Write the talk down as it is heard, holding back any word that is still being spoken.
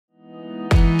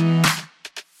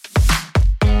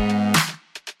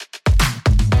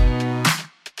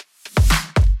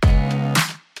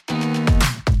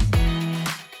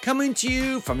Coming to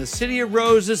you from the City of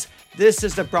Roses, this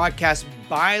is the broadcast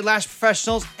by Lash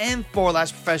Professionals and for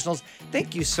Lash Professionals.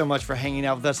 Thank you so much for hanging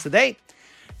out with us today.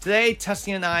 Today,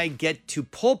 Tusney and I get to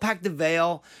pull back the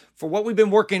veil for what we've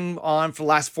been working on for the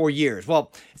last 4 years.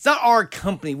 Well, it's not our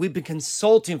company. We've been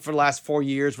consulting for the last 4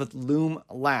 years with Loom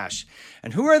Lash.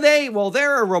 And who are they? Well,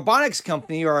 they're a robotics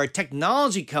company or a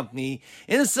technology company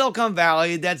in the Silicon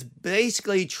Valley that's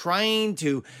basically trying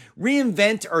to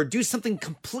reinvent or do something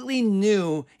completely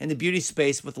new in the beauty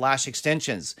space with lash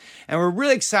extensions. And we're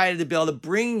really excited to be able to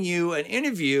bring you an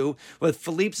interview with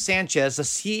Philippe Sanchez, the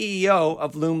CEO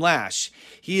of Loom Lash.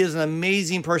 He is an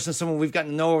amazing person, someone we've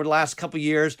gotten to know over the last couple of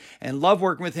years and love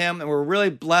working with him. And we're really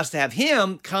blessed to have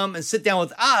him come and sit down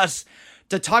with us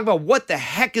to talk about what the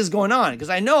heck is going on. Because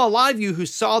I know a lot of you who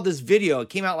saw this video, it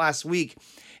came out last week,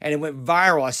 and it went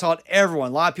viral. I saw it everywhere.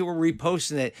 A lot of people were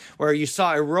reposting it, where you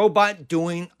saw a robot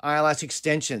doing eyelash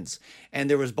extensions. And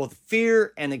there was both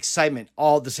fear and excitement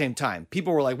all at the same time.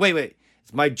 People were like, wait,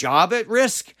 is my job at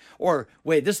risk? Or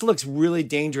wait, this looks really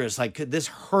dangerous. Like, could this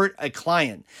hurt a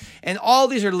client? And all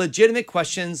these are legitimate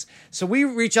questions. So we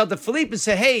reached out to Philippe and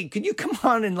said, hey, can you come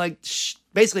on and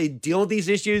basically deal with these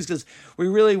issues? Because we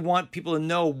really want people to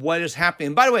know what is happening.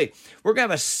 And by the way, we're going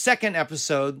to have a second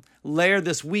episode later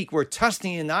this week where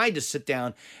Tusney and I just sit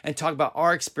down and talk about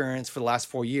our experience for the last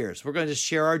 4 years. We're going to just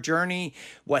share our journey,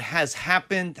 what has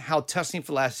happened, how Tusney for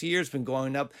the last year has been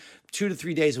going up 2 to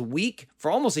 3 days a week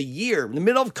for almost a year in the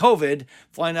middle of COVID,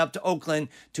 flying up to Oakland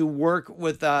to work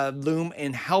with Loom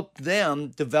and help them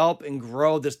develop and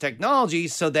grow this technology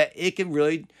so that it can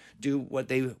really do what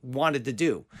they wanted to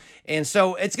do. And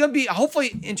so it's going to be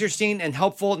hopefully interesting and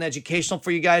helpful and educational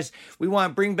for you guys. We want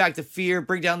to bring back the fear,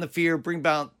 bring down the fear, bring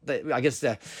about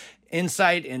the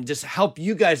insight, and just help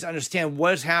you guys understand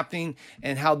what is happening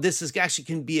and how this is actually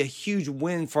can be a huge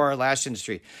win for our lash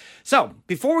industry. So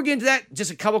before we get into that,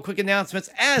 just a couple quick announcements.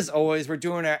 As always, we're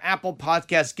doing our Apple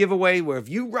Podcast giveaway, where if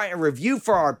you write a review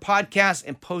for our podcast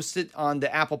and post it on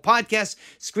the Apple Podcast,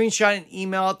 screenshot and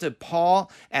email it to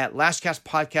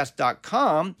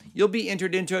paul@lashcastpodcast.com, you'll be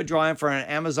entered into a drawing for an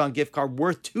Amazon gift card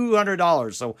worth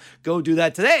 $200. So go do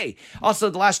that today.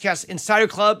 Also, the Lashcast Insider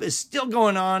Club is still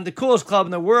going on, the coolest club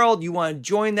in the world. You want to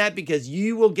join that because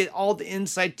you will get all the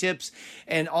inside tips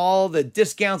and all the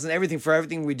discounts and everything for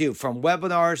everything we do, from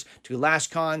webinars to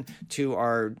LashCon to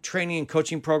our training and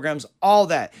coaching programs, all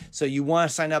that. So you want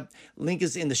to sign up. Link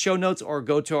is in the show notes, or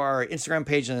go to our Instagram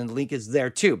page and the link is there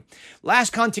too.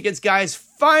 LashCon tickets, guys,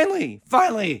 finally,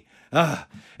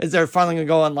 they're finally going to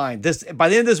go online by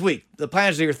the end of this week. The plan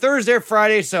is either Thursday or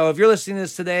Friday. So if you're listening to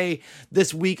this today,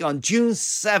 this week on June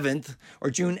 7th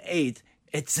or June 8th,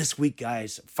 it's this week,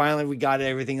 guys. Finally, we got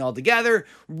everything all together.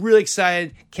 Really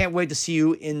excited. Can't wait to see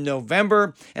you in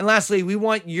November. And lastly, we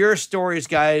want your stories,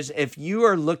 guys. If you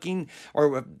are looking,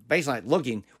 or basically not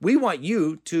looking, we want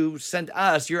you to send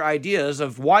us your ideas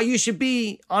of why you should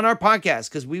be on our podcast,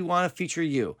 because we want to feature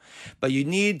you. But you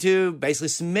need to basically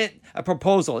submit a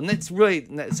proposal. And it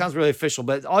sounds really official,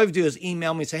 but all you have to do is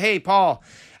email me and say, hey, Paul,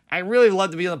 I really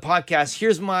love to be on the podcast.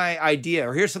 Here's my idea,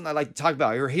 or here's something I'd like to talk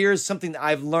about, or here's something that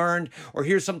I've learned, or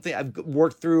here's something I've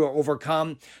worked through or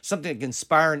overcome, something that can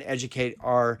inspire and educate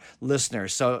our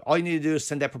listeners. So all you need to do is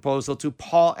send that proposal to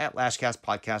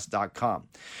paul@lashcastpodcast.com.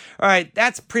 All right,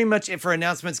 that's pretty much it for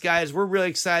announcements, guys. We're really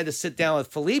excited to sit down with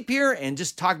Philippe here and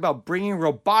just talk about bringing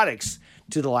robotics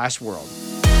to the lash world.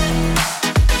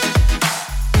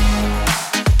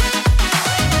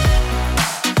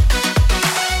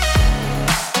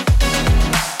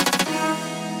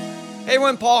 Hey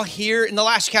everyone, Paul here in the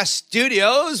Lashcast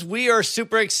studios. We are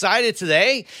super excited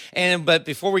today. But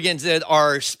before we get into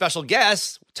our special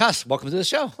guest, Tuss, welcome to the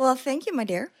show. Well, thank you, my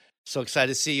dear. So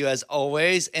excited to see you as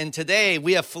always. And today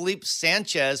we have Philippe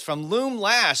Sanchez from Loom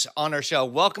Lash on our show.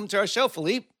 Welcome to our show,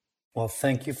 Philippe. Well,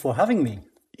 thank you for having me.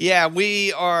 Yeah,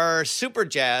 we are super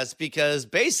jazzed because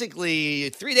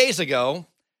basically 3 days ago,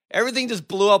 everything just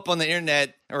blew up on the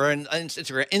internet, or on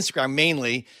Instagram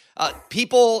mainly.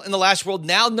 People in the lash world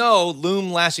now know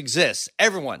Loom Lash exists.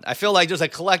 Everyone. I feel like there's a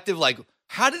collective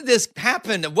how did this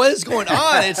happen? What is going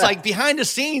on? It's like behind the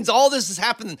scenes, all this is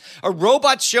happening. A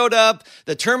robot showed up,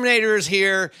 the Terminator is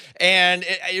here, and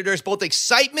there's both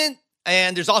excitement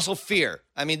and there's also fear.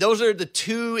 I mean, those are the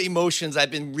two emotions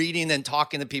I've been reading and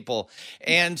talking to people.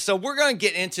 And so we're going to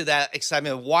get into that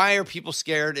excitement of why are people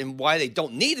scared and why they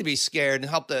don't need to be scared and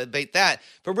help to debate that.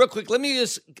 But real quick, let me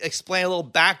just explain a little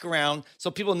background so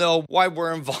people know why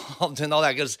we're involved and all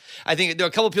that. Because I think there are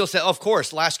a couple of people said, oh, of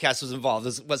course, Lashcast was involved.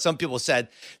 Is what some people said,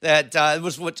 that it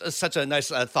was such a nice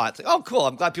thought. Like, oh, cool.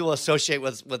 I'm glad people associate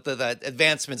with the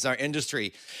advancements in our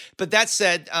industry. But that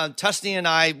said, Tusney and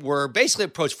I were basically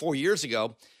approached 4 years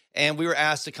ago. and we were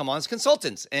asked to come on as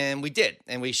consultants, and we did.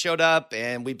 And we showed up,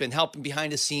 and we've been helping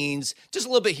behind the scenes, just a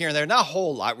little bit here and there, not a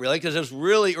whole lot really, because it was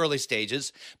really early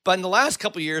stages. But in the last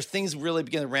couple of years, things really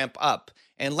began to ramp up.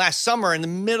 And last summer, in the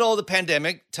middle of the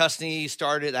pandemic, Tusney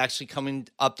started actually coming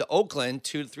up to Oakland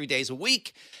 2 to 3 days a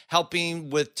week, helping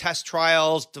with test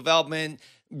trials, development,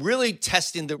 really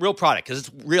testing the real product, because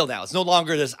it's real now. It's no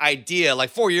longer this idea. Like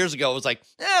 4 years ago, it was like,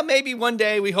 maybe one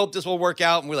day we hope this will work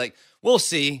out. And we're like, we'll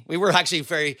see. We were actually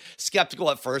very skeptical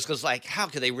at first, because like, how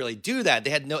could they really do that?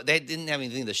 They didn't have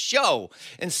anything to show.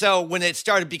 And so when it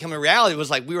started becoming reality, it was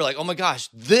like, we were like, oh my gosh,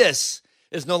 this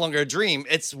is no longer a dream.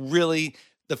 It's really,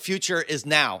 the future is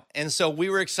now. And so we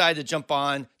were excited to jump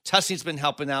on. Tusney's been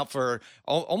helping out for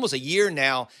almost a year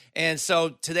now. And so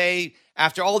today,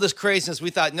 after all this craziness, we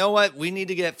thought, you know what? We need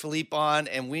to get Philippe on,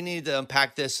 and we need to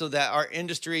unpack this so that our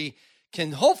industry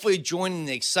can hopefully join in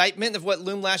the excitement of what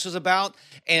Loom Lash is about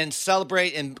and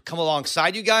celebrate and come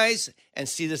alongside you guys and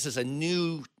see this as a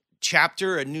new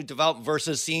chapter, a new development,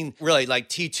 versus seeing really like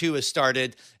T2 has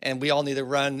started and we all need to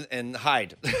run and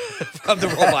hide from the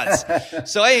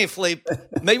robots. So, hey, Philippe,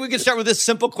 maybe we can start with this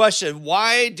simple question.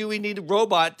 Why do we need a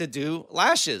robot to do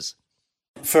lashes?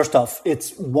 First off,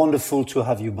 it's wonderful to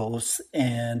have you both.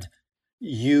 And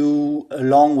you,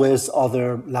 along with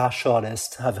other lash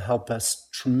artists, have helped us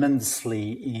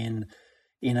tremendously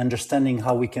in understanding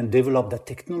how we can develop that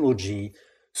technology.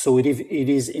 So it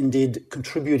is indeed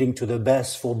contributing to the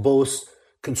best for both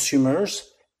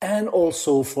consumers and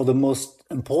also for the most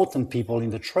important people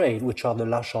in the trade, which are the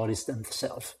lash artists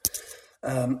themselves.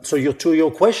 So to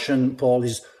your question, Paul,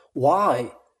 is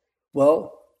why?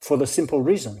 Well, for the simple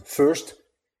reason. First,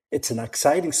 it's an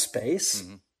exciting space.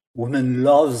 Mm-hmm. Women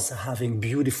loves having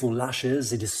beautiful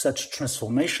lashes. It is such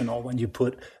transformational when you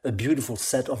put a beautiful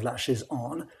set of lashes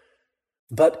on.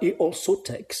 But it also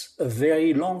takes a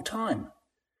very long time.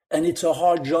 And it's a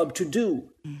hard job to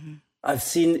do. Mm-hmm. I've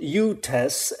seen you,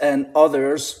 Tess, and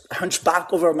others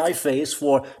hunchback over my face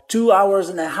for 2.5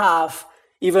 hours,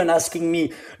 even asking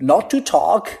me not to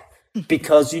talk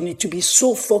because you need to be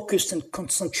so focused and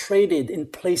concentrated in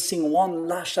placing one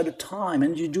lash at a time.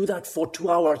 And you do that for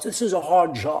 2 hours. This is a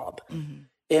hard job. Mm-hmm.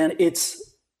 And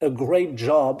it's a great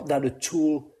job that a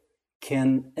tool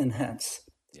can enhance.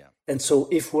 Yeah. And so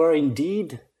if we're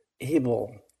indeed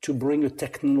able to bring a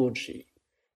technology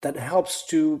that helps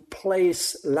to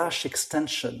place lash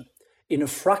extension in a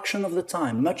fraction of the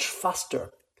time, much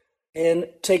faster, and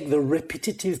take the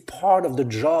repetitive part of the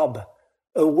job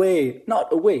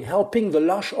helping the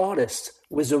lash artist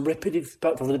with the repetitive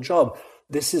part of the job.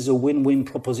 This is a win-win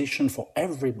proposition for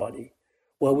everybody,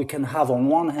 where we can have on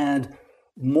one hand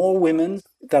more women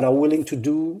that are willing to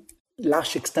do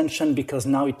lash extension because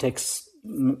now it takes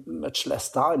much less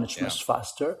time, much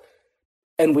faster.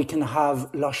 And we can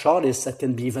have lash artists that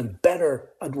can be even better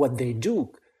at what they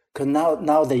do. Because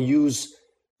now they use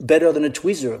better than a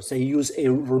tweezers. They use a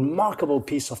remarkable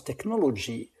piece of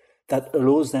technology that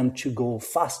allows them to go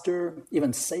faster,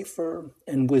 even safer,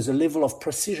 and with a level of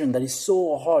precision that is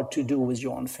so hard to do with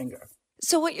your own finger.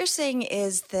 So what you're saying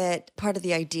is that part of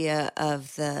the idea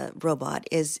of the robot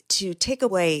is to take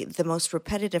away the most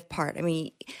repetitive part. I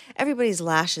mean, everybody's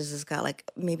lashes has got like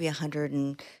maybe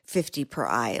 150 per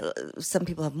eye. Some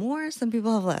people have more, some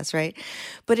people have less, right?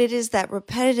 But it is that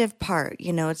repetitive part,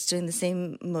 it's doing the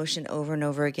same motion over and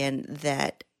over again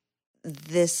that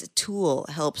this tool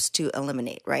helps to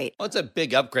eliminate, right? Well, it's a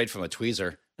big upgrade from a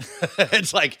tweezer.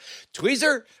 It's like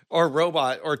tweezer or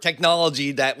robot or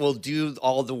technology that will do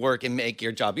all the work and make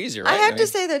your job easier, right? I have to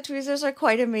say that tweezers are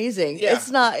quite amazing. Yeah.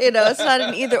 It's not, it's not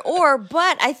an either or,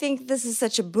 but I think this is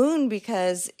such a boon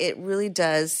because it really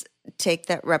does take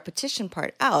that repetition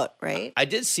part out, right? I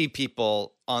did see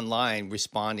people online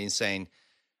responding saying,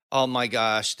 oh my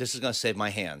gosh, this is going to save my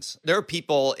hands. There are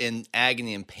people in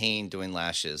agony and pain doing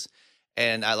lashes.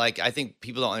 And I think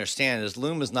people don't understand is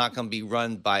Loom is not going to be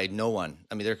run by no one.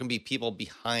 I mean, there can be people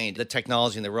behind the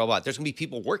technology and the robot. There's going to be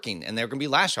people working, and they're going to be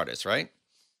lash artists, right?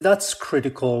 That's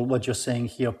critical. What you're saying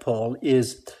here, Paul,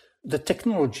 is the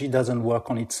technology doesn't work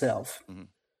on itself,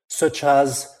 such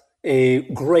as a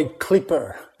great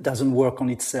clipper doesn't work on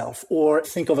itself. Or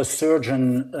think of a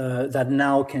surgeon that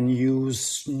now can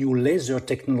use new laser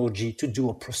technology to do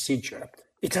a procedure.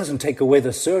 It doesn't take away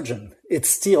the surgeon. It's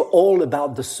still all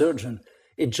about the surgeon.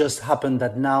 It just happened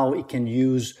that now it can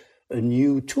use a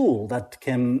new tool that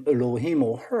can allow him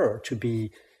or her to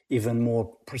be even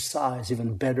more precise,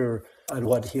 even better at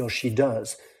what he or she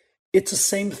does. It's the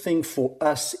same thing for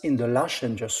us in the lash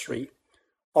industry.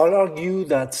 I'll argue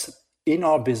that in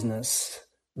our business,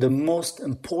 the most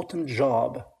important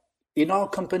job in our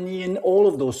company, in all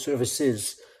of those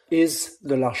services, is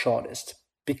the lash artist.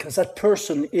 because that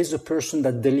person is a person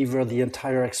that delivers the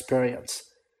entire experience.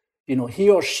 He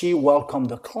or she welcome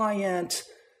the client,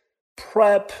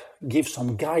 prep, give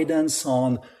some guidance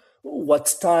on what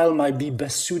style might be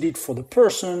best suited for the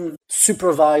person,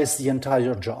 supervise the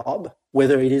entire job,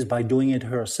 whether it is by doing it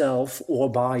herself or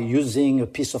by using a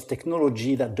piece of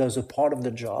technology that does a part of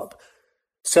the job.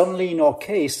 Certainly in our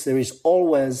case, there is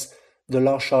always the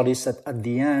lash artist that at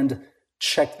the end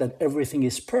check that everything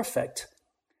is perfect,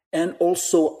 and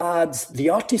also adds the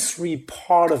artistry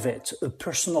part of it, a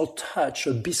personal touch,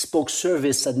 a bespoke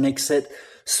service that makes it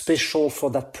special for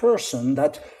that person,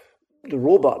 that the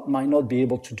robot might not be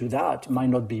able to do that, might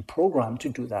not be programmed to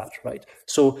do that, right?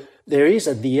 So there is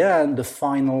at the end the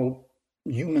final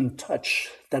human touch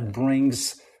that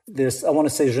brings this, I want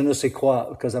to say je ne sais quoi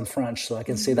because I'm French, so I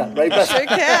can say that, right? But, sure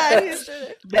can.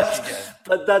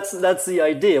 But that's the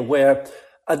idea, where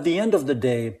at the end of the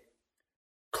day,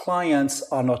 clients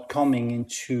are not coming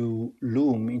into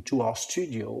Loom, into our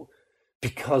studio,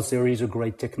 because there is a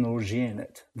great technology in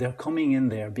it. They're coming in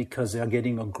there because they're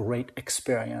getting a great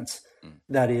experience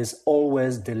that is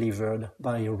always delivered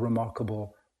by a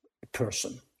remarkable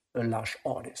person, a lash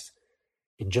artist.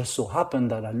 It just so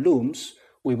happened that at Looms,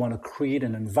 we want to create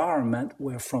an environment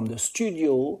where from the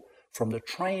studio, from the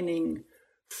training,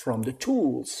 from the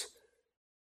tools,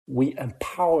 we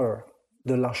empower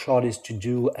the lash artist to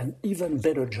do an even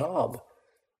better job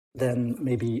than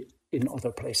maybe in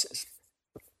other places.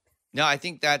 No, I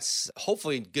think that's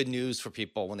hopefully good news for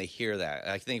people when they hear that.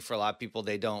 I think for a lot of people,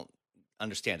 they don't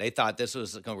understand. They thought this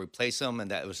was going to replace them and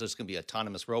that it was just going to be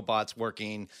autonomous robots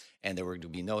working and there were going to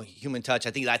be no human touch. I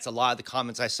think that's a lot of the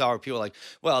comments I saw where people were like,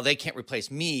 well, they can't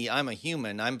replace me. I'm a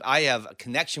human. I have a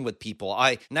connection with people.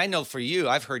 And I know for you,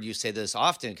 I've heard you say this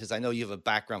often because I know you have a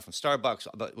background from Starbucks,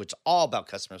 which is all about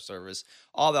customer service,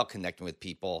 all about connecting with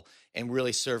people and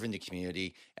really serving the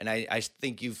community. And I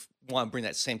think you want to bring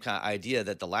that same kind of idea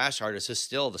that the lash artist is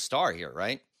still the star here,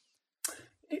 right?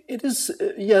 It is,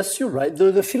 yes, you're right.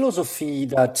 The philosophy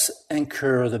that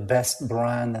anchor the best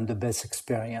brand and the best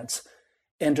experience,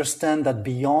 understand that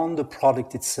beyond the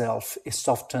product itself is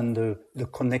often the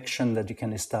connection that you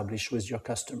can establish with your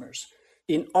customers.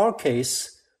 In our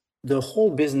case, the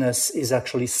whole business is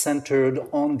actually centered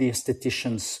on the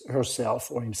esthetician herself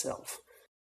or himself.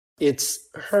 It's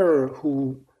her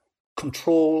who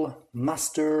control,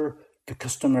 master the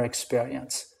customer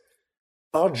experience.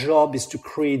 Our job is to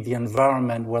create the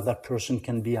environment where that person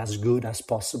can be as good as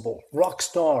possible. Rock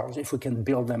stars, if we can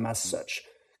build them as such,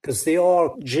 because they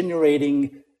are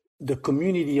generating the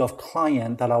community of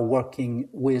clients that are working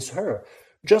with her.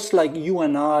 Just like you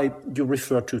and I, you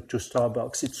refer to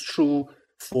Starbucks. It's true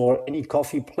for any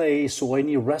coffee place or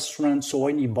any restaurants or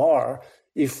any bar.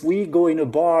 If we go in a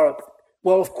bar,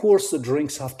 well, of course, the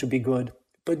drinks have to be good,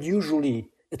 but usually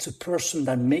it's a person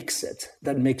that makes it,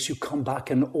 that makes you come back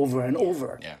and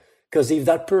over. Yeah. Because if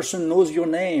that person knows your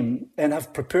name and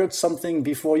have prepared something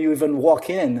before you even walk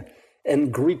in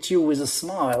and greet you with a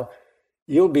smile,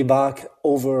 you'll be back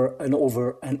over and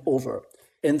over and over.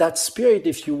 And that spirit,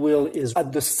 if you will, is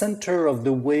at the center of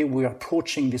the way we're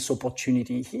approaching this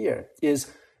opportunity here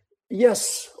is,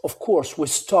 yes, of course, we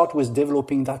start with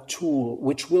developing that tool,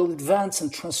 which will advance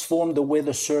and transform the way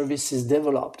the service is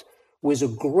developed, with a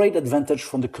great advantage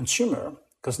from the consumer,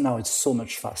 because now it's so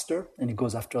much faster and it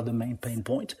goes after the main pain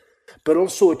point, but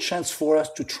also a chance for us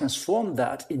to transform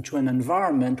that into an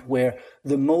environment where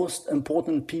the most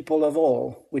important people of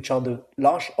all, which are the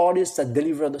lash artists that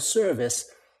deliver the service,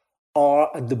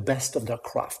 are at the best of their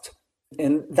craft.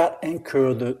 And that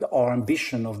anchored our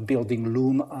ambition of building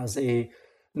Loom as a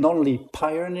not only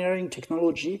pioneering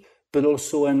technology, but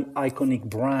also an iconic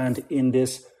brand in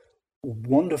this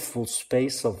wonderful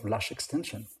space of lash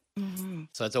extension. Mm-hmm.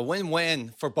 So it's a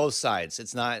win-win for both sides.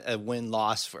 It's not a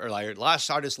win-loss for like lash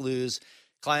artists lose,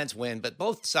 clients win, but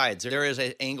both sides, there is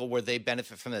an angle where they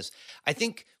benefit from this. I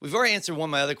think we've already answered one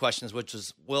of my other questions, which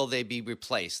is, will they be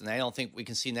replaced? And I don't think we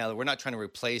can see now that we're not trying to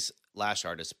replace lash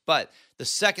artists. But the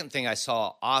second thing I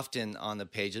saw often on the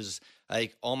page is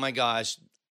like, oh my gosh,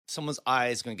 someone's eye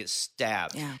is going to get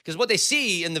stabbed. Because what they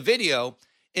see in the video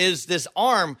is this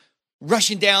arm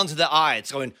rushing down to the eye.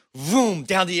 It's going boom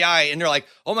down the eye. And they're like,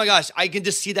 oh my gosh, I can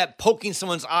just see that poking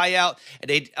someone's eye out. And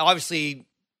they obviously,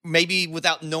 maybe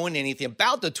without knowing anything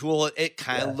about the tool, it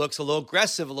kind of looks a little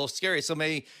aggressive, a little scary. So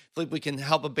maybe we can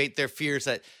help abate their fears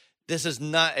that this is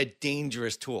not a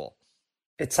dangerous tool.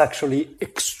 It's actually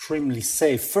extremely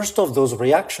safe. First off, those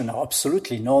reactions are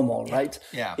absolutely normal, right?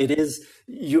 Yeah. It is,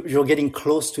 you're getting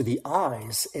close to the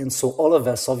eyes. And so all of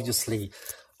us obviously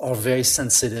are very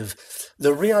sensitive.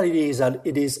 The reality is that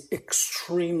it is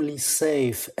extremely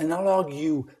safe, and I'll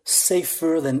argue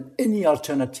safer than any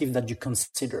alternative that you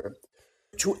consider.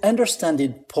 To understand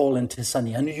it, Paul and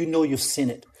Tessani, and you know you've seen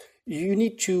it, you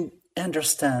need to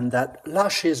understand that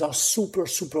lashes are super,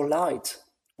 super light.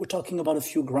 We're talking about a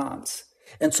few grams.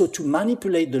 And so to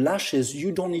manipulate the lashes,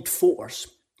 you don't need force.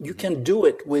 You can do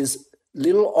it with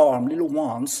little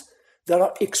wands that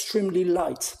are extremely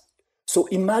light. So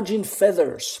imagine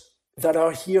feathers that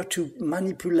are here to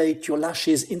manipulate your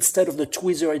lashes instead of the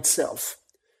tweezer itself.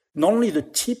 Not only the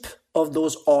tip of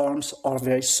those arms are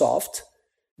very soft,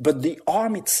 but the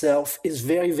arm itself is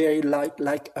very, very light,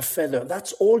 like a feather.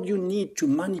 That's all you need to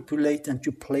manipulate and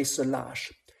to place a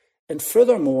lash. And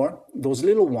furthermore, those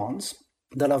little ones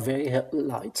that are very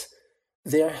light,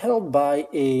 they are held by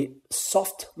a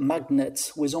soft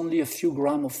magnet with only a few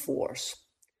grams of force.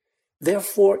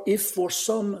 Therefore, if for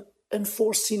some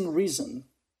unforeseen reason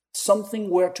something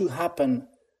were to happen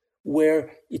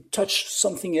where it touched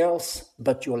something else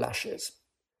but your lashes,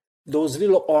 those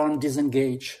little arms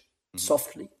disengage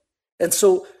softly. And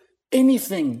so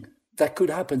anything that could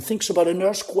happen, think about an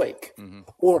earthquake,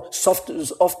 or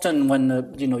often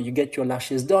when you get your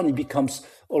lashes done, it becomes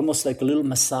almost like a little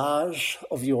massage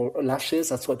of your lashes.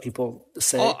 That's what people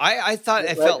say. Oh, I thought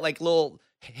I felt like little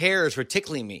hairs were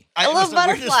tickling me. A little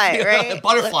butterfly, right? A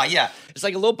butterfly, yeah. It's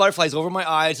like a little butterflies over my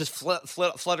eyes, just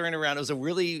fluttering around. It was a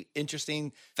really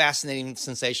interesting, fascinating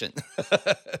sensation.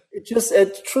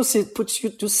 It puts you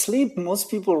to sleep. Most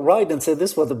people write and say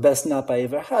this was the best nap I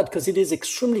ever had because it is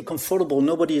extremely comfortable.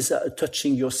 Nobody is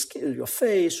touching your skin, your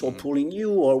face, or pulling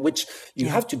you, or which you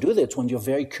have to do that when you're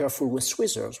very careful with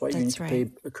tweezers, right? You need to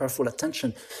pay careful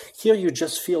attention. Here, you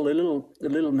just feel a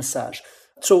little massage.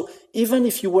 So even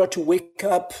if you were to wake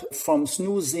up from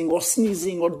snoozing or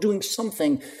sneezing or doing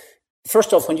something,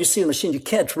 first off, when you see the machine, you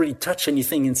can't really touch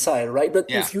anything inside, right? But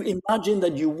if you imagine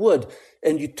that you would,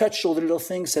 and you touch all the little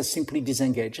things that simply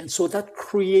disengage. And so that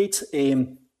creates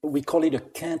we call it a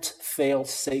can't fail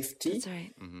safety. That's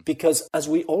right. Because as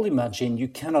we all imagine, you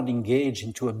cannot engage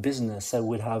into a business that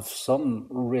would have some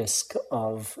risk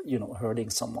of, hurting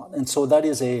someone. And so that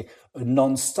is a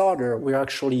non-starter. We're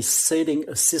actually setting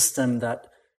a system that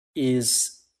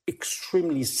is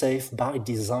extremely safe by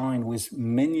design with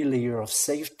many layers of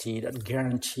safety that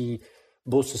guarantee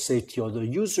both the safety of the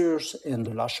users and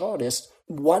the lash artist,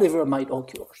 whatever might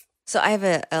occur. So I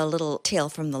have a little tale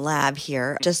from the lab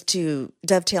here, just to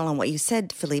dovetail on what you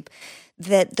said, Philippe,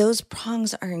 that those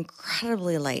prongs are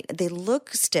incredibly light. They look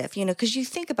stiff, because you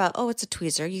think about, it's a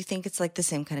tweezer. You think it's like the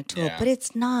same kind of tool, but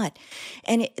it's not.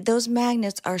 And those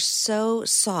magnets are so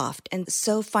soft and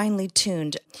so finely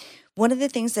tuned. One of the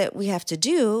things that we have to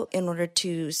do in order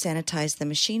to sanitize the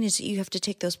machine is you have to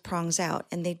take those prongs out,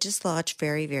 and they dislodge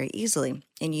very, very easily.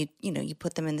 And you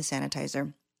put them in the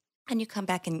sanitizer, and you come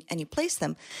back and you place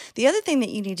them. The other thing that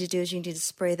you need to do is you need to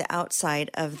spray the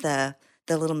outside of the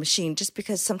little machine, just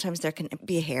because sometimes there can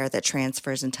be a hair that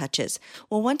transfers and touches.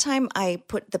 Well, one time I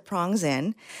put the prongs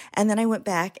in, and then I went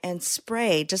back and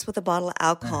sprayed just with a bottle of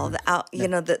alcohol,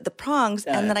 the prongs,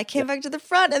 and then I came back to the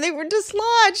front, and they were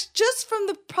dislodged just from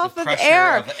the puff of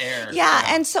air. Yeah,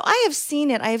 and so I have seen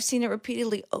it. I have seen it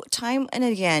repeatedly, time and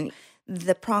again.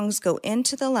 The prongs go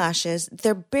into the lashes.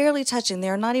 They're barely touching.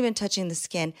 They're not even touching the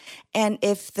skin. And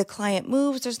if the client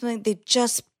moves or something, they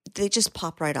just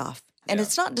pop right off. And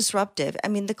it's not disruptive. I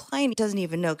mean, the client doesn't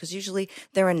even know because usually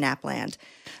they're in nap land.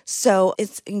 So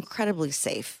it's incredibly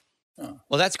safe.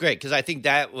 Well, that's great because I think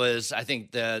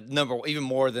the number, even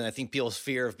more than I think people's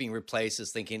fear of being replaced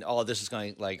is thinking, this is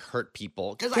going to hurt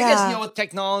people. Because I guess, with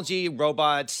technology,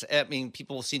 robots,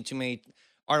 people seem to make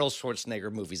Arnold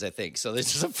Schwarzenegger movies, I think. So they're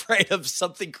just afraid of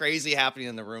something crazy happening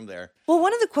in the room there. Well,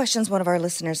 one of the questions one of our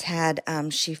listeners had,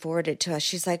 she forwarded to us.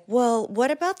 She's like, well,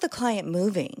 what about the client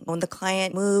moving? When the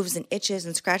client moves and itches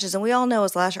and scratches, and we all know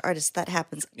as lash artists, that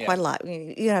happens quite a lot.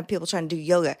 You have people trying to do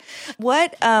yoga.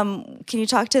 What, can you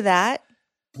talk to that?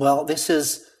 Well,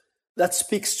 that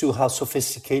speaks to how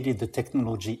sophisticated the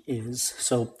technology is.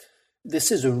 So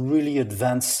this is a really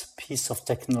advanced piece of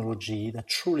technology that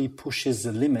truly pushes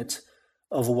the limit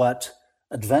of what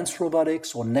advanced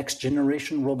robotics or next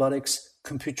generation robotics,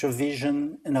 computer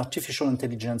vision, and artificial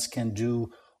intelligence can do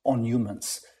on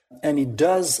humans. And it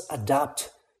does adapt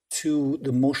to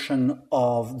the motion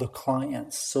of the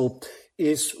clients. So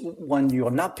when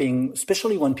you're napping,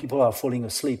 especially when people are falling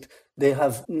asleep, they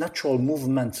have natural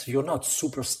movement. You're not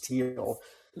super still.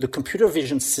 The computer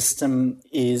vision system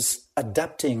is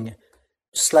adapting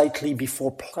slightly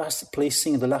before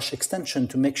placing the lash extension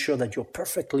to make sure that you're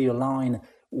perfectly aligned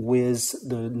with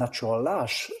the natural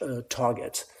lash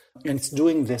target. And it's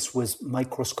doing this with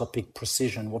microscopic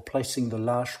precision. We're placing the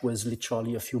lash with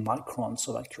literally a few microns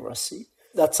of accuracy.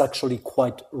 That's actually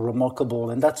quite remarkable.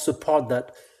 And that's the part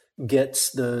that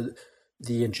gets the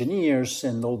engineers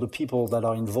and all the people that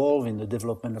are involved in the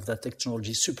development of that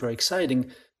technology super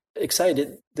excited.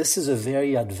 This is a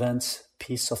very advanced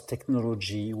piece of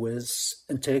technology with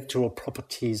intellectual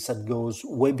properties that goes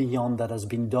way beyond that has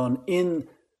been done in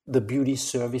the beauty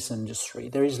service industry.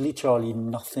 There is literally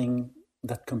nothing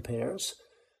that compares.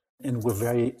 And we're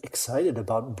very excited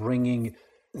about bringing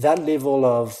that level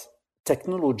of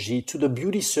technology to the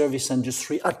beauty service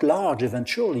industry at large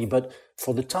eventually. But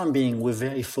for the time being, we're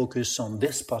very focused on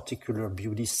this particular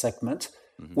beauty segment,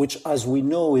 which, as we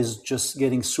know, is just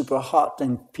getting super hot,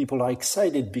 and people are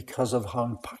excited because of how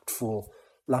impactful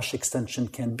lash extension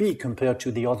can be compared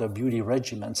to the other beauty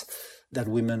regimens that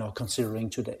women are considering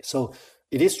today. So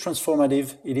it is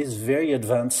transformative. It is very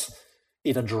advanced.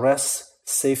 It addresses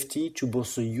safety to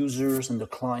both the users and the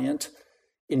client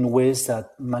in ways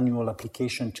that manual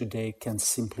application today can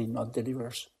simply not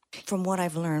deliver. From what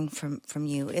I've learned from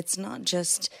you, it's not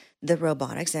just the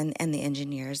robotics and the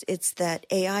engineers, it's that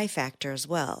AI factor as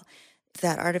well.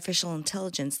 That artificial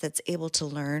intelligence that's able to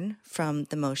learn from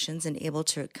the motions and able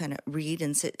to kind of read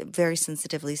and very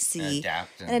sensitively see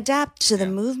and adapt to the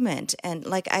movement. And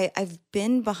like I've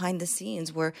been behind the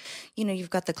scenes where, you've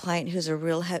got the client who's a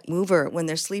real mover when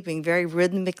they're sleeping very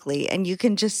rhythmically, and you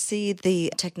can just see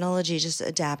the technology just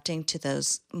adapting to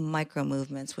those micro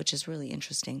movements, which is really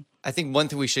interesting. I think one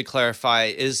thing we should clarify,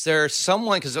 is there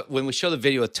someone, because when we showed the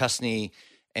video with Tusney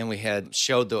and we had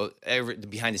showed the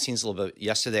behind the scenes a little bit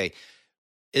yesterday,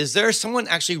 is there someone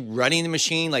actually running the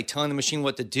machine, like telling the machine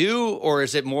what to do? Or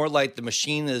is it more like the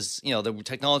machine is, the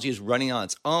technology is running on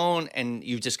its own and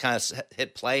you just kind of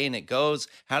hit play and it goes?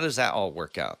 How does that all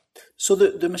work out? So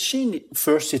the machine,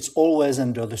 first, it's always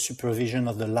under the supervision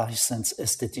of the licensed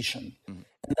esthetician. Mm-hmm.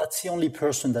 And that's the only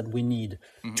person that we need.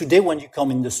 Mm-hmm. Today, when you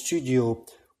come in the studio,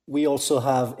 we also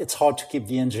have, it's hard to keep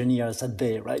the engineers at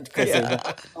bay, right? Because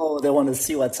they want to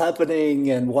see what's happening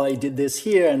and why I did this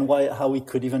here and how we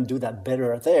could even do that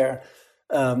better there.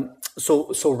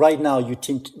 So right now you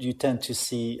tend to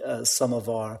see some of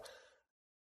our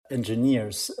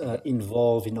engineers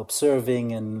involved in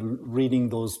observing and reading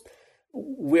those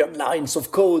weird lines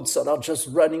of codes that are just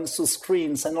running through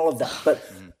screens and all of that. But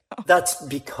that's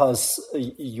because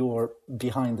you're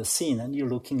behind the scene and you're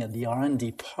looking at the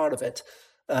R&D part of it.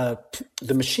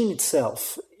 The machine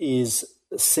itself is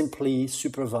simply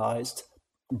supervised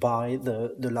by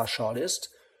the lash artist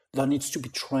that needs to be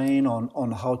trained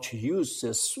on how to use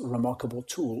this remarkable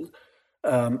tool.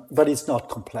 But it's not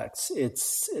complex.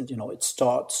 It's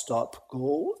start, stop,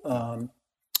 go,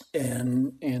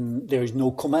 and there is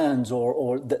no commands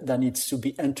or that needs to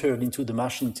be entered into the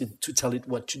machine to tell it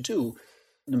what to do.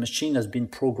 The machine has been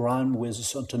programmed with a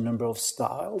certain number of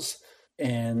styles.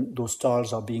 And those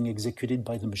styles are being executed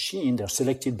by the machine. They're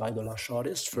selected by the lash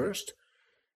artist first.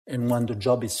 And when the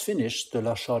job is finished, the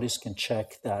lash artist can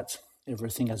check that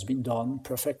everything has been done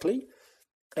perfectly.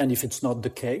 And if it's not the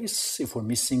case, if we're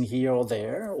missing here or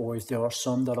there, or if there are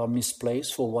some that are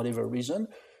misplaced for whatever reason,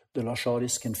 the lash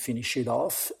artist can finish it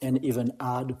off and even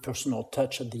add a personal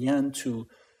touch at the end to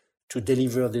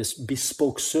deliver this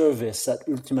bespoke service that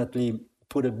ultimately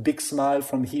put a big smile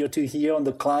from here to here on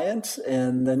the client,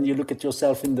 and then you look at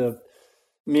yourself in the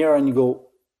mirror and you go,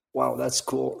 wow, that's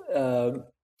cool.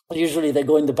 Usually they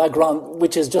go in the background,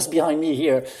 which is just behind me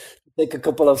here, take a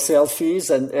couple of selfies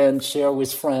and share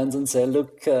with friends and say,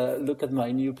 look at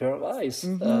my new pair of eyes.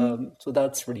 Mm-hmm. So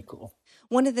that's really cool.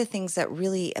 One of the things that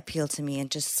really appealed to me and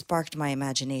just sparked my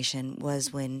imagination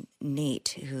was when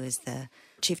Nate, who is the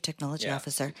Chief Technology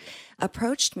Officer,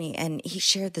 approached me and he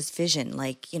shared this vision,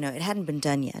 it hadn't been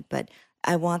done yet, but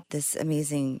I want this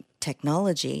amazing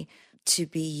technology to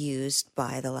be used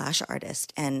by the lash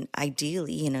artist. And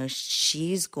ideally,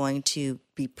 she's going to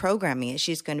be programming it.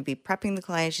 She's going to be prepping the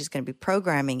client. She's going to be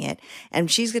programming it. And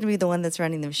she's going to be the one that's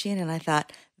running the machine. And I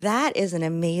thought, that is an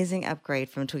amazing upgrade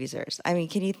from tweezers. I mean,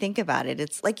 can you think about it?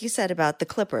 It's like you said about the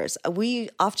clippers. We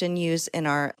often use in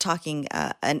our talking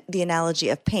the analogy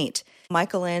of paint.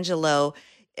 Michelangelo,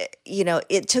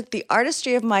 it took the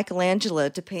artistry of Michelangelo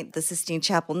to paint the Sistine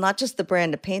Chapel, not just the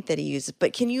brand of paint that he uses,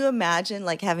 but can you imagine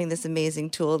having this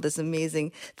amazing tool, this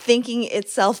amazing thinking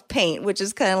itself paint, which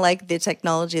is kind of like the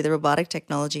technology, the robotic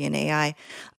technology and AI,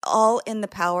 all in the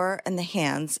power and the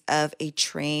hands of a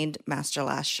trained master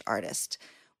lash artist,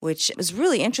 which is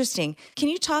really interesting. Can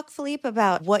you talk, Philippe,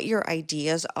 about what your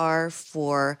ideas are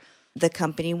for the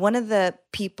company? One of the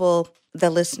people, the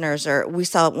listeners, or we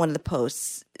saw one of the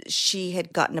posts, she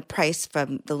had gotten a price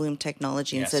from the Loom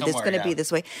technology and said, it's somewhere, going to be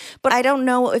this way. But I don't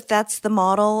know if that's the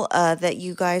model that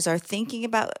you guys are thinking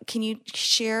about. Can you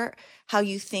share how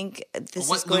you think this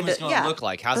what is going Loom is going to look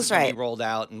like? How's it going to be rolled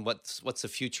out, and what's the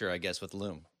future, I guess, with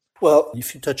Loom? Well,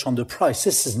 if you touch on the price,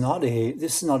 this is not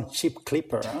a cheap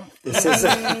clipper. Huh? This is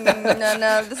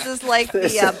no. This is like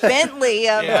the Bentley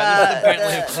of the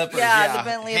Bentley of clippers. the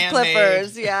Bentley of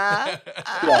clippers. Yeah.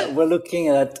 We're looking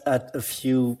at a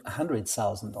few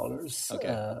 $100,000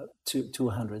 to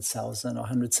 $100,000 or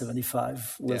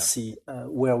 $175,000. We'll see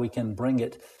where we can bring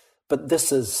it. But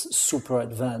this is super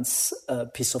advanced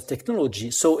piece of technology.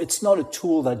 So it's not a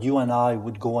tool that you and I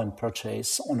would go and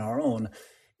purchase on our own.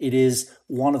 It is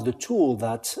one of the tools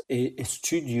that a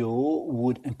studio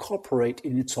would incorporate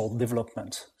in its own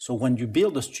development. So when you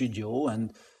build a studio,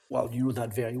 and well, you know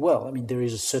that very well. I mean, there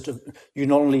is a sort of, you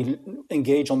not only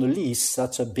engage on the lease,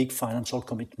 that's a big financial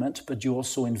commitment, but you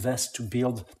also invest to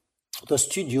build the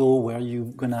studio where you're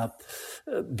going to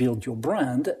build your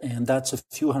brand. And that's a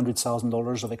few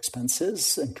 $100,000 of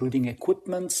expenses, including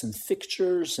equipments and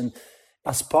fixtures. And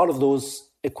as part of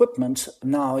those equipment,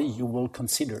 now you will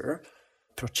consider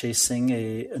purchasing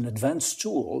an advanced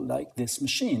tool like this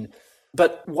machine.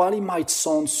 But while it might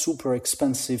sound super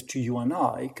expensive to you and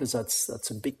I, because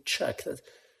that's a big check, that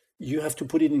you have to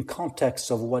put it in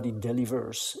context of what it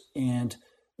delivers. And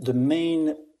the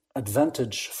main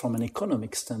advantage from an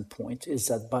economic standpoint is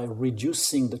that by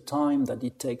reducing the time that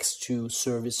it takes to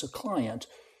service a client,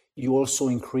 you also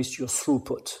increase your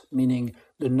throughput, meaning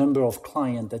the number of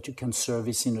clients that you can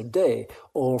service in a day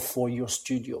or for your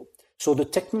studio. So the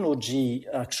technology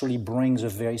actually brings a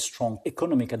very strong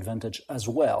economic advantage as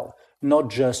well, not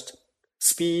just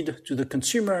speed to the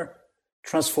consumer,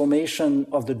 transformation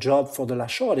of the job for the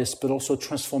lash artist, but also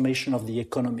transformation of the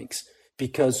economics,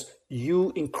 because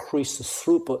you increase the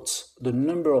throughput, the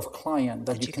number of clients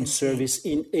that you can service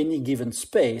in any given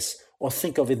space. Or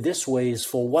think of it this way, is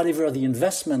for whatever the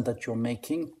investment that you're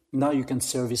making, now you can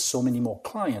service so many more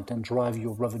clients and drive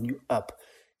your revenue up.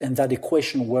 And that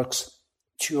equation works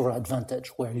to your advantage,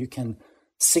 where you can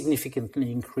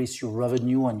significantly increase your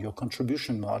revenue and your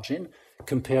contribution margin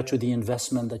compared to the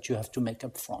investment that you have to make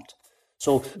up front.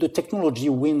 So the technology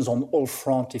wins on all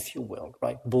fronts, if you will,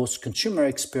 right? Both consumer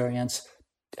experience,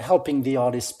 helping the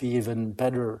artist be even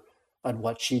better at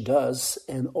what she does,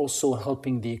 and also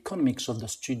helping the economics of the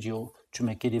studio to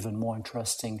make it even more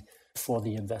interesting for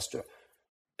the investor.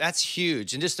 That's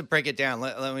huge. And just to break it down,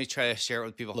 let me try to share it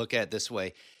with people. Look at it this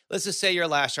way. Let's just say you're a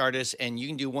lash artist and you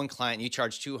can do one client and you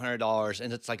charge $200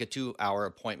 and it's like a 2-hour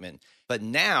appointment. But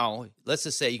now let's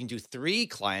just say you can do 3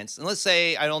 clients. And let's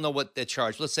say, I don't know what they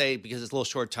charge. Let's say because it's a little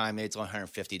short time, maybe it's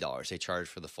 $150 they charge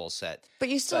for the full set. But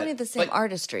you still need the same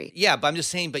artistry. Yeah, but I'm just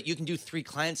saying, but you can do 3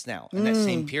 clients now in that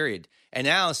same period. And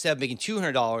now instead of making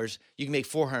 $200, you can make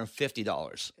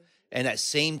 $450 in that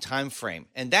same time frame.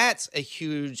 And that's a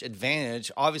huge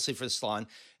advantage, obviously, for the salon.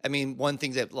 I mean, one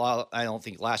thing that I don't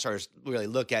think lash artists really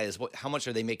look at is how much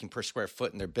are they making per square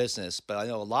foot in their business. But I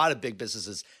know a lot of big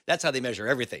businesses, that's how they measure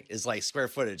everything, is like square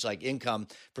footage, like income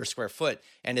per square foot.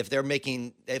 And if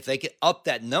they get up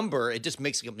that number, it just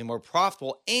makes the company more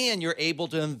profitable. And you're able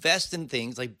to invest in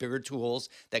things like bigger tools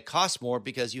that cost more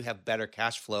because you have better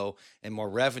cash flow and more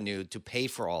revenue to pay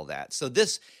for all that. So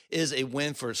this is a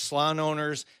win for salon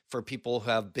owners, for people who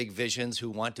have big visions, who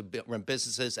want to run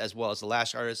businesses, as well as the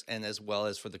lash artists, and as well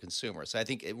as for the consumer. So I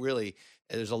think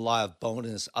there's a lot of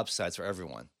bonus upsides for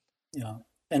everyone. Yeah.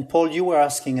 And Paul, you were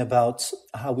asking about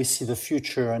how we see the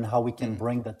future and how we can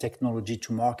bring the technology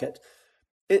to market.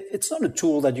 It's not a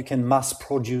tool that you can mass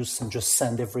produce and just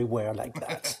send everywhere like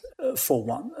that, for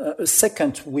one.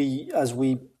 Second, as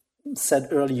we said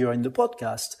earlier in the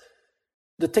podcast,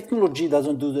 the technology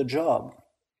doesn't do the job.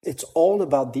 It's all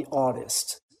about the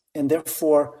artist. And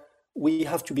therefore, we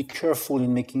have to be careful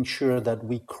in making sure that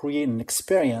we create an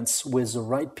experience with the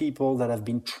right people that have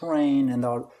been trained and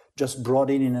are just brought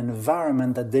in an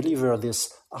environment that deliver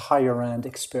this higher end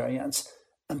experience,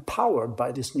 empowered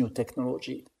by this new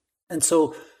technology. And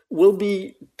so we'll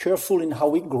be careful in how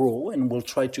we grow, and we'll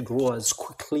try to grow as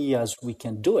quickly as we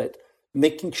can do it,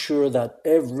 making sure that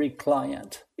every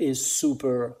client is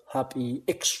super happy,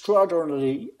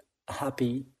 extraordinarily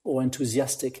happy or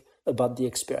enthusiastic about the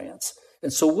experience.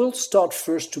 And so we'll start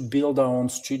first to build our own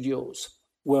studios,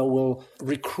 where we'll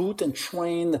recruit and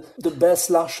train the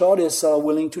best lash artists are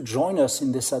willing to join us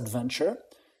in this adventure,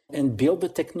 and build the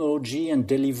technology and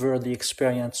deliver the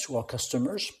experience to our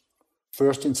customers.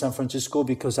 First in San Francisco,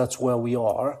 because that's where we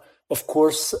are. Of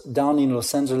course, down in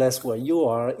Los Angeles, where you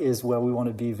are, is where we want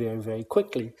to be very, very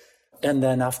quickly. And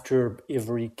then after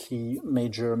every key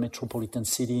major metropolitan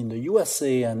city in the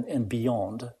USA and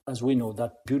beyond, as we know,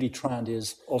 that beauty trend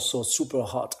is also super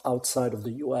hot outside of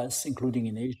the US, including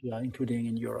in Asia, including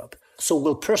in Europe. So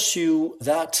we'll pursue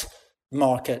that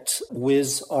market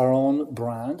with our own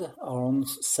brand, our own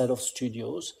set of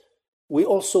studios. We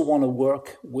also want to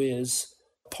work with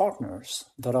partners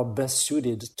that are best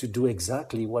suited to do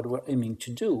exactly what we're aiming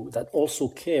to do, that also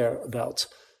care about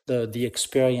the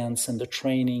experience and the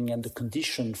training and the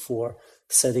condition for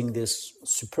setting this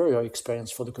superior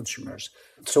experience for the consumers.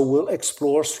 So we'll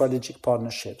explore strategic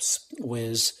partnerships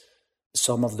with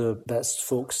some of the best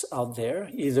folks out there,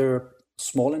 either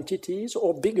small entities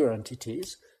or bigger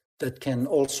entities that can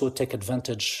also take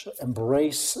advantage,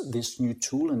 embrace this new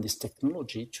tool and this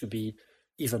technology to be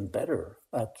even better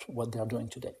at what they're doing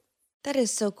today. That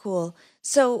is so cool.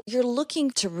 So you're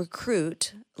looking to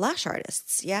recruit lash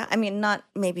artists, yeah? I mean, not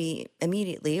maybe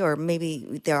immediately, or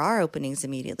maybe there are openings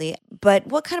immediately, but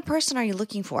what kind of person are you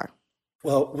looking for?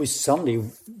 Well, we certainly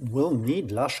will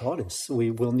need lash artists.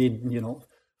 We will need,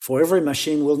 for every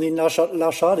machine, we'll need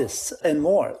lash artists and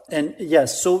more. And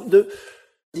yes, so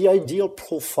the ideal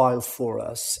profile for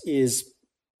us is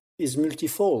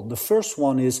multifold. The first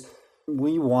one is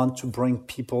we want to bring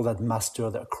people that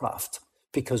master their craft,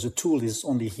 because a tool is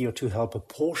only here to help a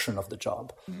portion of the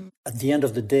job. Mm-hmm. At the end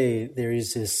of the day, there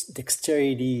is this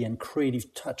dexterity and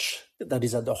creative touch that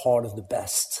is at the heart of the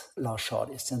best lash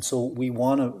artists. And so we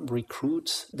want to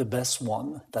recruit the best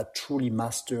one that truly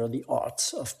master the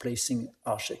art of placing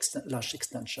lash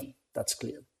extension. That's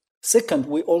clear. Second,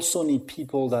 we also need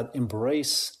people that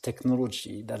embrace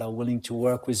technology, that are willing to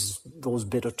work with those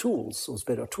better tools, those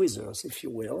better tweezers, if you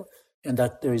will, and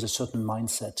that there is a certain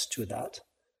mindset to that.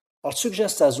 I'll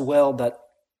suggest as well that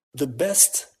the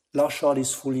best lash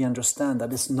artists fully understand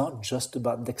that it's not just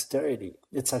about dexterity.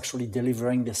 It's actually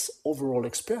delivering this overall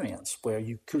experience where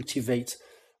you cultivate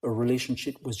a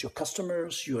relationship with your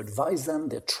customers, you advise them,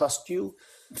 they trust you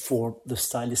for the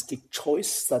stylistic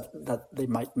choice that they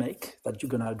might make, that you're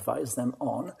going to advise them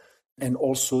on, and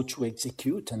also to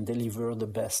execute and deliver the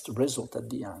best result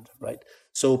at the end, right?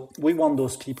 So we want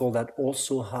those people that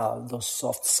also have those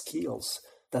soft skills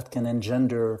that can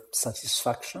engender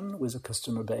satisfaction with a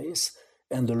customer base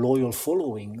and the loyal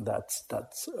following that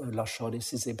lash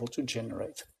artist is able to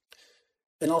generate.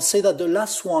 And I'll say that the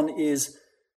last one is,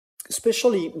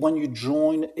 especially when you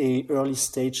join a early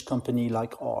stage company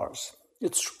like ours,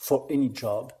 it's for any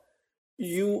job,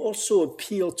 you also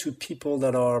appeal to people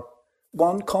that are,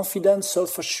 one, confident,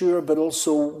 self-assured, but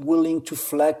also willing to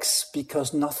flex,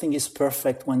 because nothing is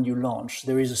perfect when you launch.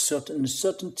 There is a certain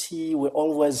certainty. We're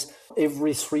always,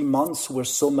 every 3 months, we're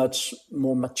so much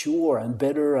more mature and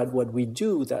better at what we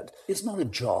do that it's not a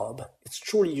job. It's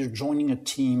truly you're joining a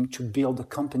team to build a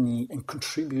company and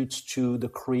contribute to the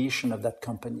creation of that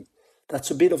company.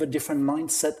 That's a bit of a different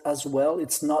mindset as well.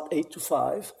 It's not 8 to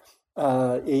 5.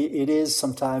 It is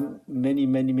sometimes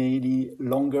many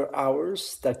longer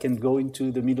hours that can go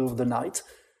into the middle of the night.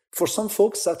 For some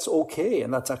folks, that's okay,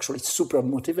 and that's actually super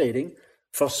motivating.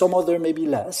 For some other, maybe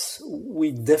less.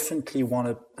 We definitely want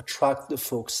to attract the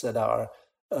folks that are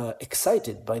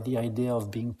excited by the idea of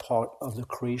being part of the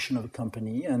creation of a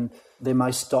company, and they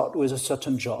might start with a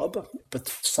certain job, but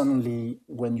suddenly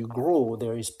when you grow,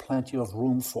 there is plenty of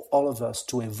room for all of us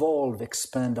to evolve,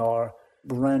 expand our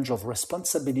range of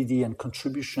responsibility and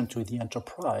contribution to the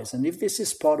enterprise. And if this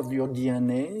is part of your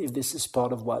DNA, if this is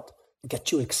part of what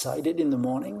gets you excited in the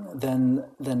morning, then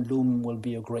Loom will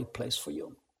be a great place for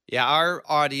you. Yeah, our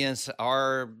audience,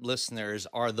 our listeners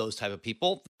are those type of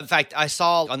people. In fact, I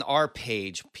saw on our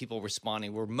page, people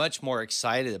responding were much more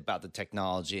excited about the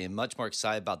technology and much more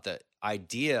excited about the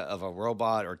idea of a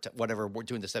robot or whatever, we're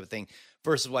doing this type of thing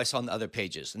versus what I saw on the other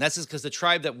pages. And that's just because the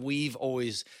tribe that we've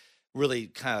always really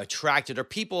kind of attracted are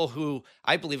people who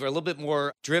I believe are a little bit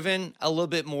more driven, a little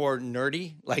bit more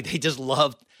nerdy. Like they just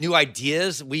love new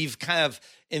ideas. We've kind of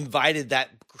invited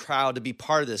that crowd to be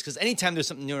part of this because anytime there's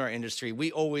something new in our industry,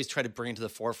 we always try to bring it to the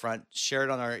forefront, share it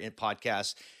on our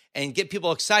podcast, and get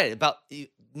people excited about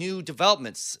new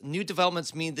developments. New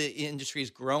developments mean the industry is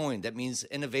growing. That means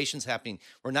innovation's happening.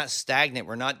 We're not stagnant.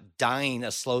 We're not dying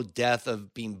a slow death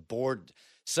of being bored.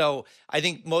 So I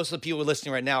think most of the people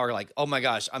listening right now are like, oh my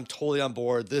gosh, I'm totally on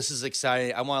board. This is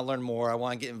exciting. I want to learn more. I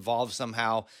want to get involved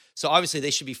somehow. So obviously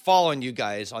they should be following you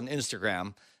guys on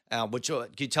Instagram. Can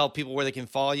you tell people where they can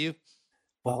follow you?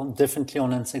 Well, definitely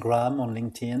on Instagram, on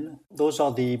LinkedIn. Those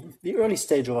are the early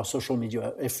stage of our social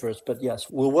media efforts. But yes,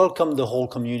 we welcome the whole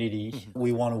community. Mm-hmm.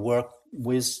 We want to work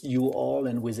with you all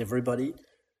and with everybody.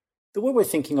 The way we're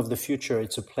thinking of the future,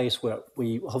 it's a place where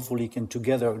we hopefully can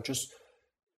together just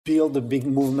build a big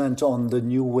movement on the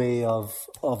new way of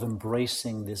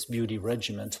embracing this beauty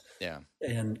regimen. Yeah.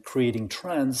 And creating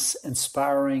trends,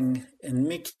 inspiring, and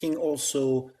making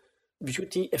also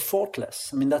beauty effortless.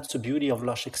 I mean, that's the beauty of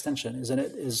lash extension, isn't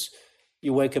it? Is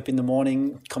you wake up in the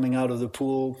morning, coming out of the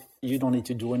pool, you don't need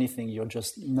to do anything. You're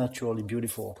just naturally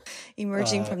beautiful.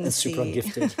 Emerging from the sea. Super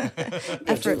gifted.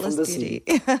 Effortless beauty.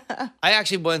 I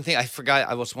actually, one thing I forgot,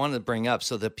 I was wanted to bring up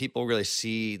so that people really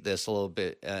see this a little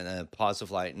bit in a positive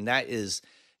light. And that is,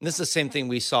 and this is the same thing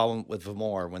we saw with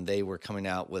Vamore when they were coming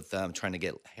out with trying to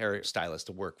get hairstylists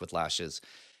to work with lashes.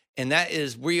 And that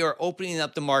is, we are opening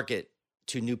up the market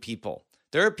to new people.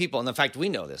 There are people, and in fact, we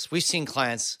know this. We've seen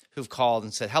clients who've called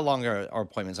and said, how long are our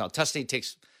appointments? Now, Tusney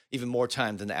takes even more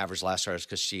time than the average lash artist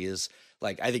because she is,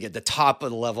 like, I think at the top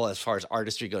of the level as far as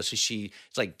artistry goes. So she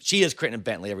is creating a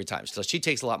Bentley every time. So she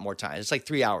takes a lot more time. It's like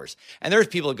 3 hours. And there's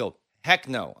people that go, heck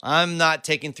no, I'm not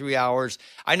taking 3 hours.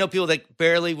 I know people that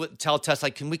barely would tell Tess,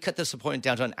 like, can we cut this appointment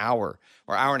down to an hour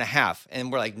or hour and a half?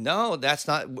 And we're like, no, that's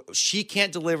not, she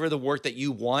can't deliver the work that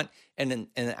you want in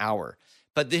an hour.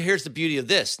 But here's the beauty of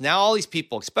this. Now all these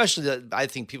people, especially I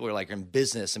think people are like in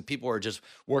business and people are just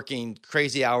working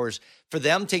crazy hours. For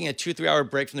them, taking a 2-3 hour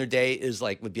break from their day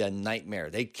would be a nightmare.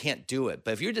 They can't do it.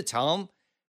 But if you were to tell them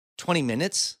 20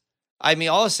 minutes, I mean,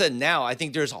 all of a sudden now I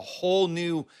think there's a whole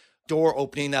new door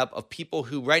opening up of people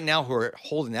who right now who are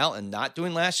holding out and not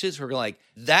doing lashes who are like,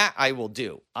 that I will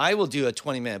do. I will do a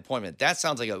 20-minute appointment. That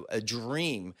sounds like a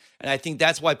dream. And I think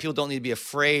that's why people don't need to be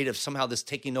afraid of somehow this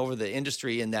taking over the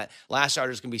industry and that lash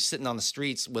artists can be sitting on the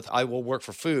streets with I will work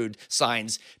for food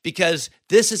signs, because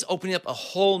this is opening up a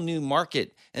whole new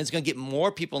market and it's going to get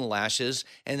more people in lashes.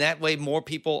 And that way more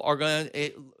people are going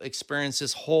to experience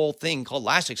this whole thing called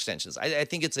lash extensions. I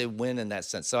think it's a win in that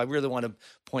sense. So I really want to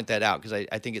point that out because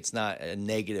I think it's not a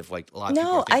negative like a lot of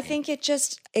people are thinking. I think it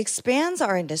just expands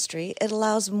our industry. It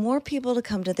allows more people to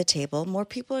come to the table. More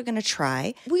people are going to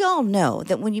try. We all know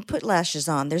that when you put lashes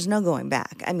on, there's no going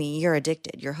back. I mean, you're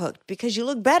addicted. You're hooked because you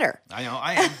look better. I know.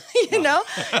 I am. You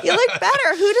look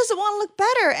better. Who doesn't want to look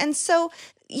better? And so,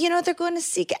 they're going to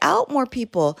seek out more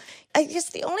people. I guess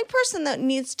the only person that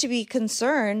needs to be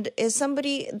concerned is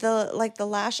somebody, the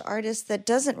lash artist that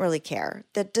doesn't really care,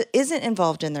 that isn't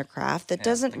involved in their craft, that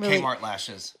doesn't really Kmart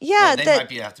lashes. Yeah, they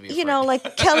that might have to be afraid.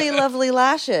 like Kelly Lovely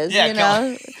Lashes.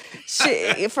 Yeah,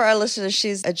 She, for our listeners,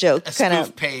 she's a joke kind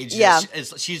of page. Yeah,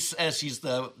 she's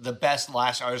the best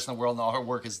lash artist in the world, and all her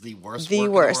work is the worst. The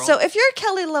worst. So if you're a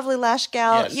Kelly Lovely Lash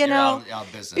gal, yes, you're out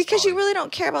of business, because probably. You really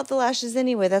don't care about the lashes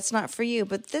anyway. That's not for you.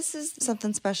 But this is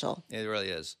something special. It really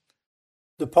is.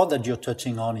 The part that you're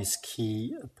touching on is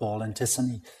key, Paul and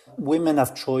Tessanie. Women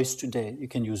have choice today. You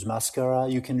can use mascara,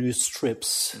 you can use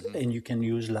strips, and you can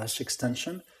use lash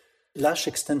extension. Lash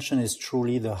extension is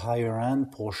truly the higher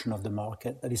end portion of the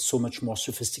market that is so much more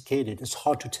sophisticated. It's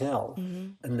hard to tell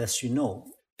unless you know.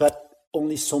 But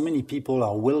only so many people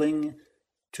are willing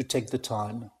to take the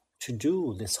time to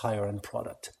do this higher end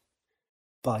product.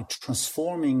 By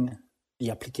transforming the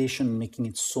application, making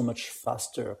it so much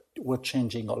faster, we're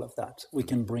changing all of that. We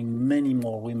can bring many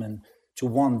more women to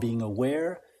one, being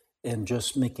aware and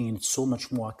just making it so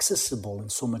much more accessible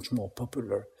and so much more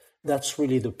popular. That's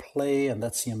really the play, and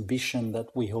that's the ambition that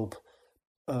we hope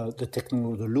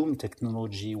the Loom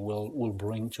technology will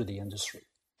bring to the industry.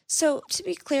 So to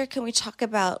be clear, can we talk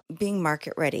about being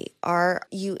market ready? Are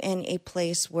you in a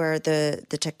place where the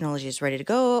technology is ready to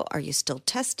go? Are you still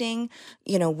testing?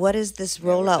 What is this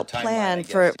rollout plan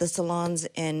for the salons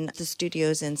and the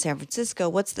studios in San Francisco?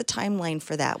 What's the timeline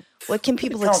for that? What can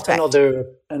people expect?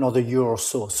 Another year or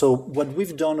so. So what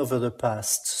we've done over the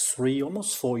past 3,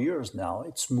 almost 4 years now,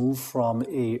 it's moved from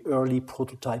a early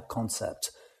prototype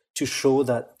concept to show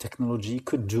that technology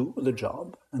could do the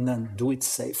job and then do it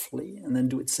safely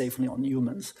on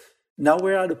humans. Now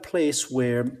we're at a place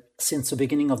where, since the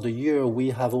beginning of the year, we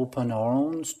have opened our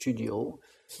own studio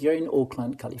here in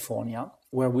Oakland, California,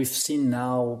 where we've seen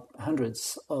now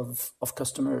hundreds of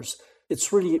customers.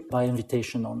 It's really by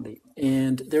invitation only.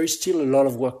 And there is still a lot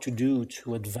of work to do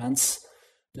to advance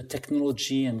the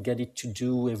technology and get it to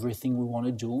do everything we want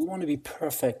to do. We want to be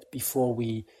perfect before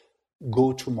we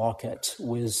go to market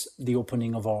with the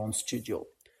opening of our own studio.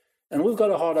 And we've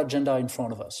got a hard agenda in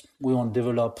front of us. We want to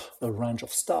develop a range of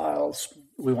styles.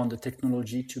 We want the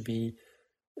technology to be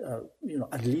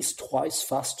at least twice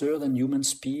faster than human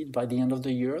speed by the end of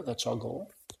the year. That's our goal.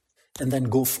 And then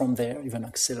go from there, even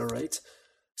accelerate.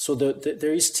 So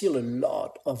there is still a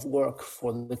lot of work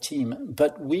for the team,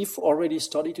 but we've already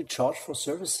started to charge for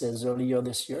services earlier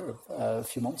this year, a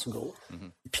few months ago,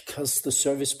 because the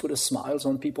service put a smile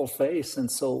on people's face, and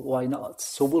so why not?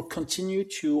 So we'll continue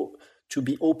to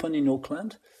be open in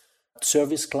Oakland.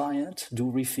 service client, do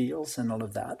refills and all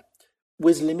of that,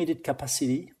 with limited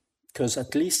capacity, because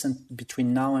at least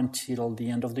between now until the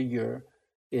end of the year,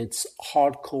 it's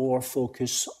hardcore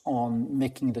focus on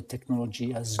making the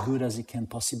technology as good as it can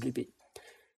possibly be.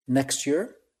 Next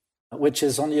year, which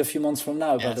is only a few months from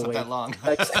now, by the way. Not that long.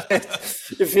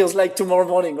 It feels like tomorrow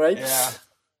morning, right? Yeah.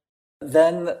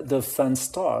 Then the fun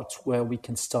starts where we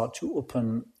can start to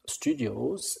open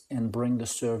studios and bring the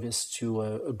service to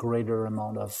a greater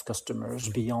amount of customers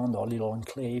beyond our little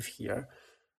enclave here.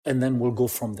 And then we'll go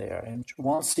from there. And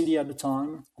one city at a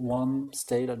time, one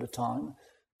state at a time,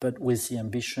 but with the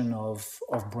ambition of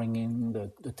bringing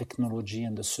the technology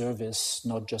and the service,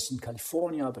 not just in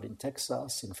California, but in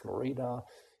Texas, in Florida,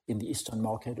 in the Eastern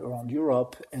market around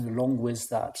Europe, and along with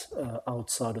that,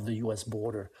 outside of the US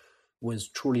border,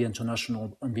 with truly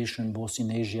international ambition, both in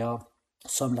Asia,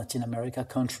 some Latin America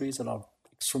countries that are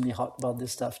extremely hot about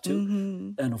this stuff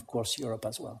too, and of course, Europe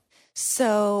as well.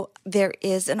 So there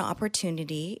is an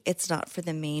opportunity. It's not for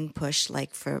the main push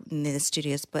like for the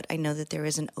studios, but I know that there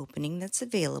is an opening that's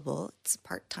available. It's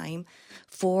part-time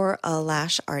for a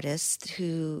lash artist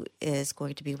who is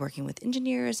going to be working with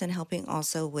engineers and helping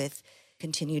also with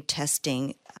continued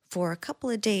testing for a couple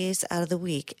of days out of the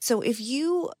week. So if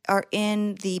you are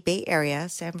in the Bay Area,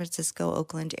 San Francisco,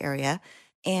 Oakland area,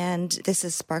 and this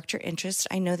has sparked your interest,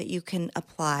 I know that you can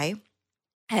apply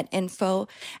at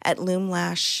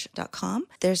info@loomlash.com.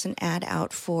 There's an ad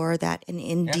out for that in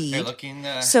Indeed. Yeah, they're looking,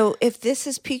 So if this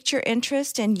has piqued your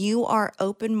interest and you are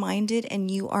open-minded and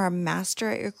you are a master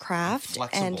at your craft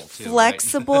and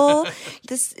flexible,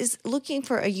 this is looking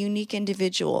for a unique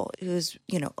individual who's,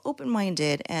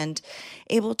 open-minded and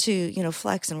able to,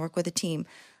 flex and work with a team.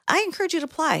 I encourage you to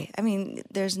apply. I mean,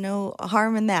 there's no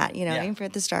harm in that, aim for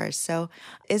the stars. So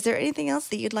is there anything else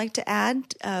that you'd like to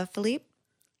add, Philippe?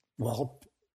 Well,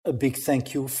 a big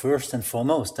thank you first and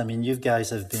foremost. I mean, you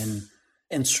guys have been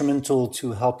instrumental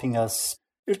to helping us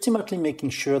ultimately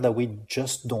making sure that we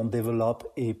just don't develop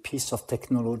a piece of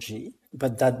technology,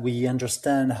 but that we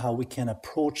understand how we can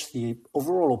approach the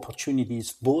overall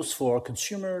opportunities, both for our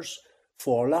consumers,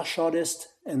 for our lash artists,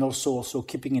 and also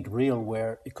keeping it real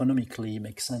where economically it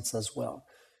makes sense as well.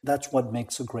 That's what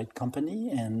makes a great company.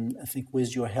 And I think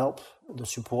with your help, the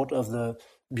support of the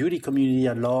beauty community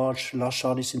at large, lash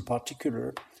artists in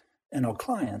particular, and our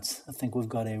clients, I think we've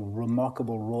got a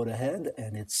remarkable road ahead,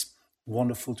 and it's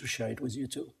wonderful to share it with you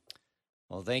too.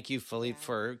 Well, thank you, Philippe,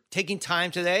 for taking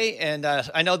time today. And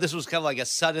I know this was kind of like a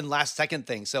sudden last-second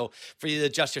thing. So for you to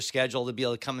adjust your schedule to be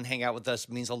able to come and hang out with us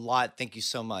means a lot. Thank you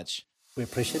so much. We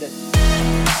appreciate it.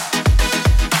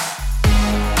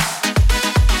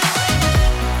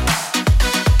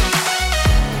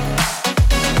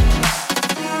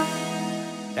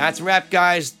 That's a wrap,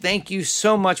 guys. Thank you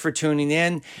so much for tuning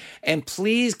in. And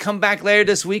please come back later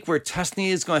this week where Tusney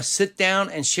is going to sit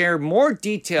down and share more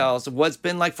details of what it's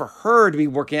been like for her to be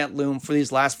working at Loom for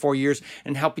these last 4 years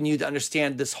and helping you to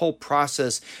understand this whole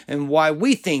process and why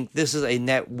we think this is a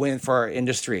net win for our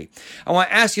industry. I want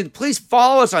to ask you to please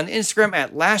follow us on Instagram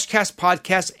at Lashcast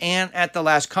Podcast and at the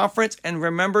Lash Conference. And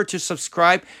remember to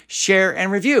subscribe, share,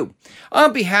 and review.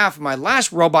 On behalf of my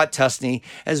Lash robot, Tusney,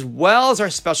 as well as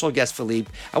our special guest, Philippe,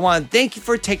 I want to thank you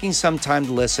for taking some time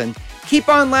to listen. Keep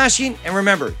on lashing, and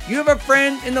remember, you have a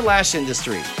friend in the lash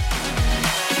industry.